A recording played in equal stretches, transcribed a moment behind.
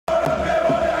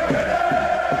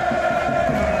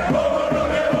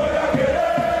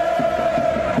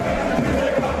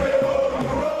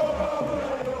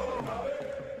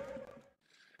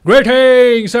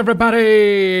Greetings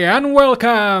everybody and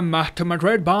welcome to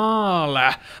Madrid Ball.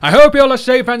 I hope you all are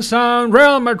safe and sound.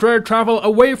 Real Madrid travel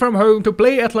away from home to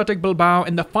play Athletic Bilboa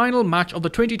in the final match of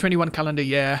the 2021 calendar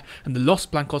year, and the Los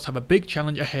Blancos have a big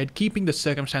challenge ahead keeping the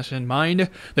circumstances in mind.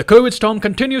 The COVID storm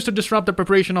continues to disrupt the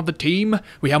preparation of the team.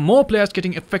 We have more players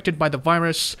getting affected by the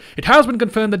virus. It has been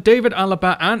confirmed that David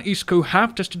Alaba and Isco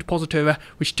have tested positive,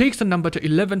 which takes the number to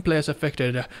 11 players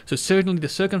affected, so certainly the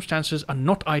circumstances are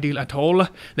not ideal at all.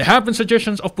 There have been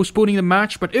suggestions of postponing the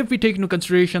match, but if we take into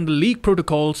consideration the league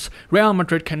protocols, Real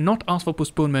Madrid cannot ask for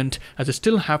postponement as they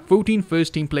still have 14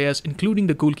 first-team players including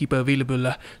the goalkeeper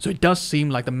available, so it does seem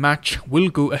like the match will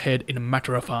go ahead in a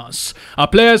matter of hours. Our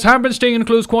players have been staying in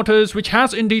close quarters, which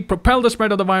has indeed propelled the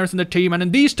spread of the virus in the team, and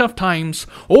in these tough times,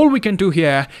 all we can do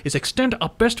here is extend our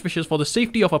best wishes for the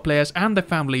safety of our players and their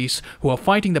families who are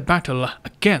fighting the battle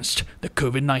against the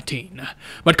COVID-19.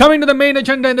 But coming to the main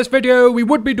agenda in this video, we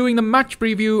would be doing the match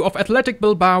preview of Athletic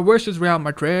Bilboa versus Real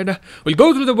Madrid. We'll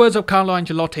go through the words of Carl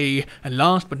Ancelotti, and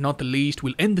last but not the least,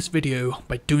 we'll end this video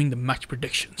by doing the match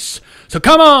predictions. So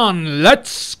come on,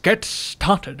 let's get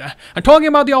started. And talking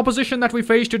about the opposition that we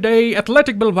face today,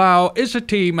 Athletic Bilbao is a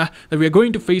team that we are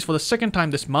going to face for the second time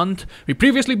this month. We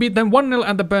previously beat them 1-0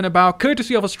 at the Bernabeu,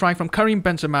 courtesy of a strike from Karim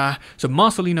Benzema, so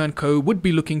Marcelino and co would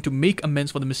be looking to make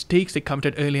amends for the mistakes they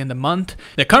committed earlier in the month.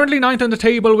 They're currently 9th on the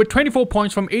table with 24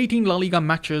 points from 18 La Liga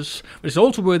matches, but it's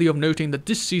also worthy of noting that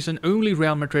this season only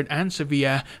Real Madrid and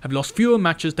Sevilla have lost fewer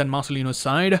matches than Marcelino's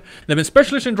side. They've been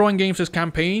specialists in drawing games this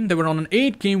campaign. They were on an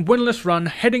 8-game winless run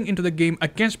heading into the game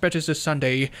against Betis this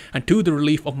Sunday, and to the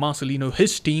relief of Marcelino,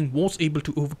 his team was able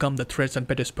to overcome the threats that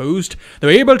Betis posed. They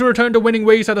were able to return to winning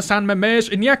ways at the San Mames.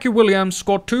 Iñaki Williams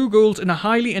scored 2 goals in a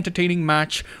highly entertaining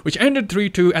match, which ended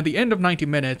 3-2 at the end of 90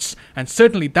 minutes, and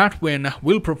certainly that win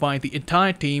will provide the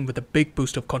entire team with a big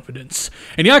boost of confidence.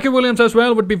 Iñaki Williams as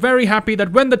well would be very happy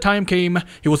that when the time came,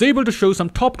 he was able to show some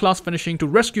top-class finishing to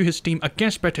rescue his team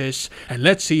against Betis, and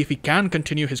let's see if he can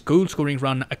continue his goal-scoring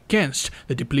run against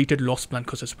the depleted Los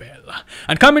Blancos as well.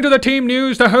 And coming to the team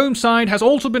news, the home side has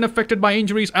also been affected by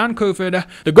injuries and COVID.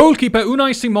 The goalkeeper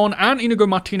Unai Simon and Inigo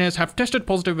Martinez have tested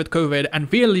positive with COVID, and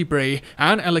Villa Libre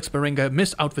and Alex Berenga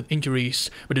missed out with injuries.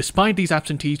 But despite these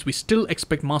absentees, we still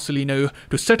expect Marcelino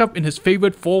to set up in his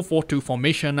favoured 4-4-2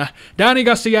 formation. Dani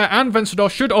Garcia and Vencedor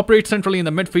should operate centrally in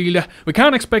the midfield. We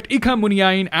can expect Ika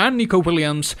Muniain and Nico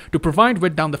Williams to provide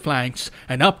width down the flanks,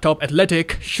 and up top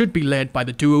Athletic should be led by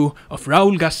the duo of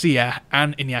Raul Garcia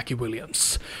and Iñaki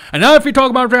Williams. And now if we talk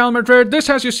about Real Madrid, this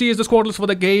as you see is the squad list for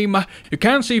the game. You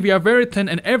can see we are very thin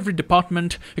in every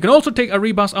department. You can also take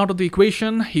Arribas out of the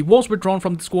equation. He was withdrawn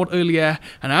from the squad earlier,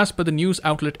 and as per the news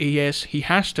outlet AS, he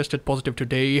has tested positive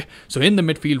today. So in the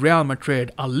midfield, Real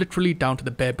Madrid are literally down to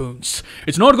the bare bones.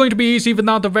 It's not going to be easy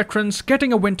without the veterans.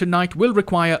 Getting a win tonight will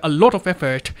require a lot of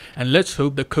effort, and let's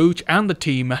hope the coach and the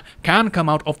team can come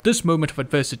out of this moment of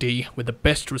adversity with the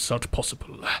best result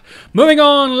possible. Moving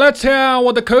on, let's hear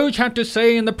what the coach had to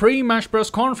say in the pre-match press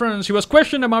conference. He was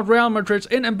questioned about Real Madrid's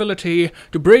inability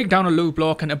to break down a low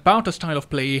block and about a style of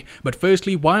play, but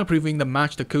firstly, while previewing the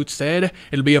match, the coach said,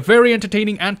 "It'll be a very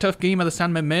entertaining and tough game at the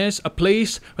San Mames, a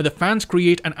place where the fans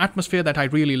create an atmosphere that I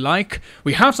really like.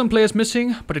 We have some players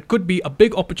missing, but it could be a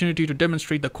big opportunity to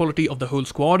demonstrate the quality of the whole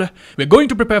squad. We're going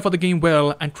to prepare for the game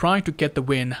well and try to get the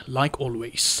win like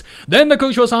always." Then the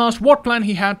coach was asked what plan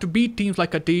he had to beat teams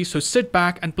like Cadiz, so sit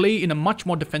back and play in a much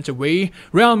more defensive way.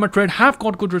 Real Madrid have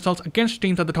got good results against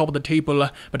teams at the top of the table,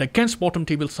 but against bottom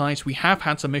table sides we have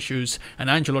had some issues, and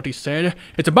Ancelotti said,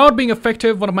 "It's about being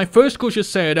effective. One of my first coaches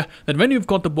said that when you've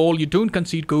got the ball you don't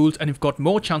concede goals and you've got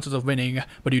more chances of winning,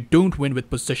 but you don't win with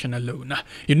possession alone.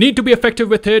 You need to be effective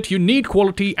with it. You need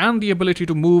quality and the ability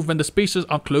to move when the spaces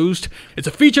are closed. It's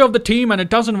a feature of the team and it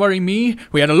doesn't worry me.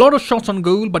 We had a lot of shots on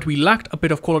goal, but we lacked a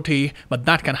bit of quality, but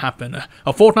that can happen.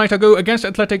 A fortnight ago against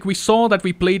Athletic, we saw that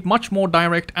we played much more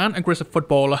direct and aggressive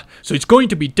football, so it's going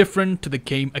to be different to the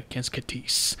game against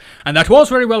Cadiz." And that was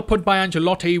very well put by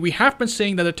Ancelotti. We have been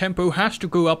saying that the tempo has to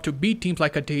go up to beat teams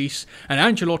like Cadiz, and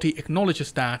Ancelotti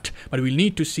acknowledges that, but we'll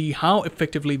need to see how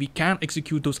effectively we can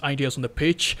execute those ideas on the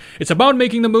pitch. It's about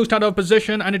making the most out of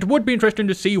possession, and it would be interesting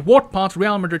to see what path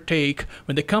Real Madrid take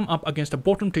when they come up against the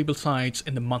bottom table sides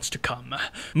in the months to come.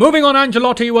 Moving on,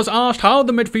 Ancelotti was asked how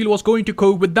the midfield was going to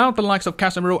cope without the likes of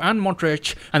Casemiro and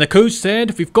Modric, and the coach said,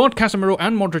 "If we've got Casemiro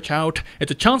and Modric out,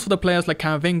 it's a chance for the players like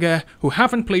Camavinga, who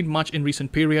haven't played much in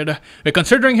recent period. We're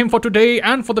considering him for today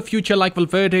and for the future like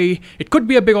Valverde. It could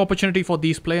be a big opportunity for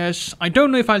these players. I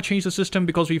don't know if I'll change the system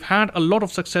because we've had a lot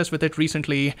of success with it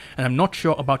recently, and I'm not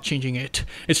sure about changing it.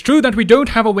 It's true that we don't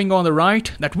have a winger on the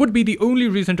right. That would be the only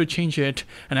reason to change it,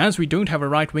 and as we don't have a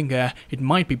right winger, it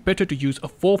might be better to use a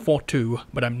 4 4-4-2,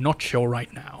 but I'm not sure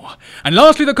right now. And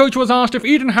lastly, the coach was asked if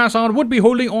Eden Hazard would be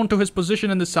holding on to his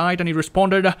position in the side, and he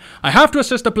responded, "I have to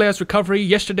assess the player's recovery.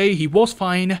 Yesterday he was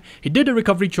fine. He did a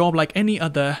recovery job like any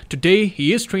other. Today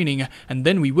he is training, and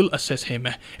then we will assess him.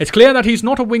 It's clear that he's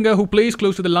not a winger who plays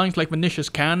close to the lines like Vinicius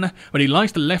can, but he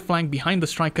likes the left flank behind the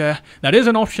striker. That is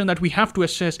an option that we have to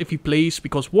assess if he plays,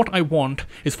 because what I want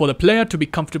is for the player to be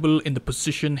comfortable in the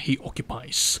position he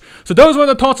occupies." So those were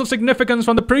the thoughts of significance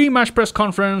from the pre-match press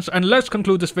conference, and let's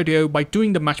conclude this video by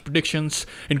doing the match predictions.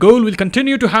 In goal, we'll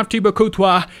continue to have Thibaut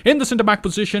Courtois. In the centre-back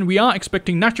position, we are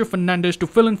expecting Nacho Fernandes to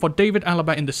fill in for David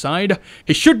Alaba in the side.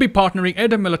 He should be partnering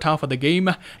Eder Militao for the game.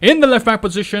 In the left-back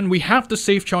position, we have the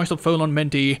safe choice of Ferland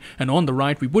Mendy, and on the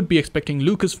right, we would be expecting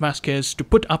Lucas Vazquez to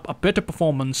put up a better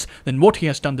performance than what he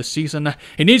has done this season.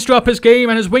 He needs to up his game,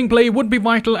 and his wing play would be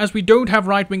vital as we don't have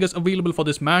right wingers available for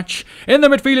this match. In the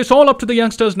midfield, it's all up to the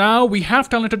youngsters now. We have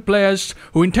talented players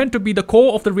who intend to be the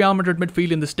core of the Real Madrid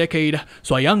midfield in this decade,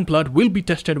 so our young blood will be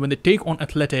tested when they take on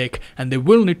Athletic, and they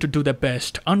will need to do their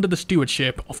best under the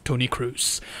stewardship of Toni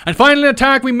Kroos. And finally, in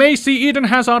attack, we may see Eden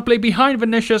Hazard play behind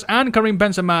Vinicius and Karim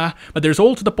Benzema, but there's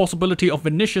also the possibility of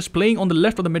Vinicius playing on the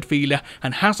left of the midfield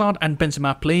and Hazard and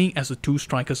Benzema playing as the two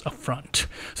strikers up front.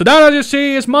 So that, as you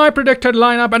see, is my predicted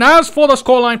lineup, and as for the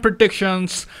scoreline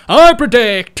predictions, I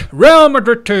predict Real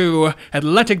Madrid 2,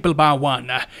 Athletic Bilbao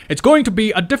 1. It's going to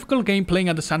be a difficult game playing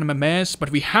at the San Mames,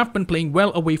 but we have been playing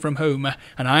well away from home,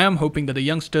 and I am hoping that the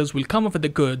youngsters will come up with the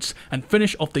goods and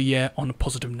finish off the year on a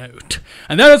positive note.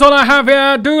 And that is all I have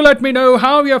here. Do let me know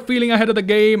how you're feeling ahead of the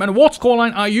game, and what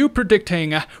scoreline are you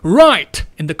predicting? Right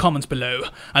in the comments below.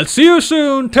 I'll see you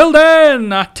soon. Till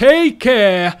then, take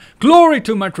care. Glory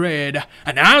to Madrid,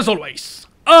 and as always,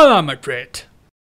 Ala Madrid.